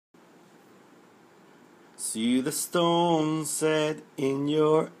See the stone set in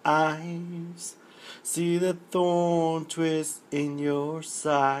your eyes, see the thorn twist in your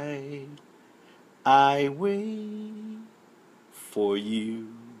side. I wait for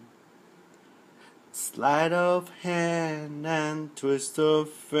you. Sleight of hand and twist of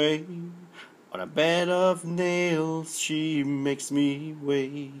fate, on a bed of nails she makes me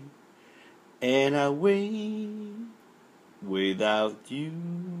wait, and I wait without you.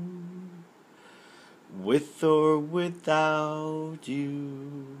 With or without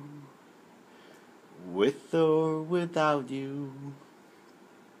you, with or without you.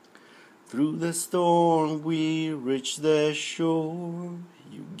 Through the storm we reach the shore.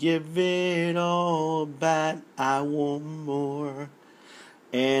 You give it all back, I want more.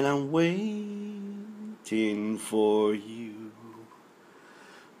 And I'm waiting for you.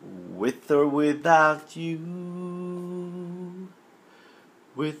 With or without you,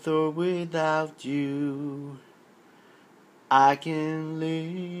 with or without you, I can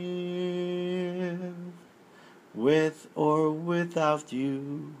live. With or without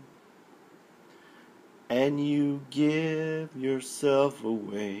you. And you give yourself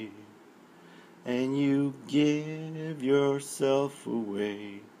away, and you give yourself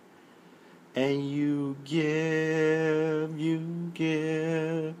away, and you give,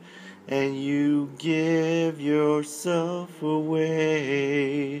 and you give yourself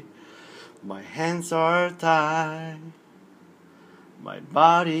away. My hands are tied, my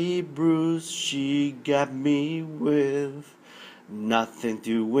body bruised, she got me with nothing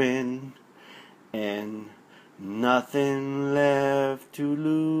to win and nothing left to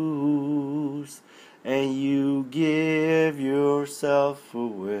lose, and you give yourself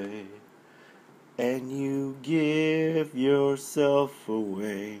away, and you give yourself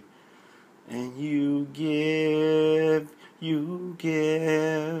away, and you give,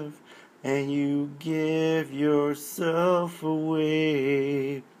 and you give yourself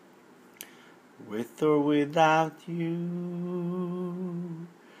away. With or without you,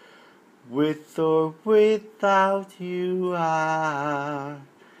 with or without you, I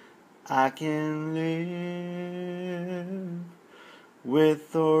can live.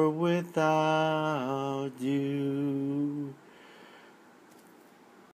 With or without you.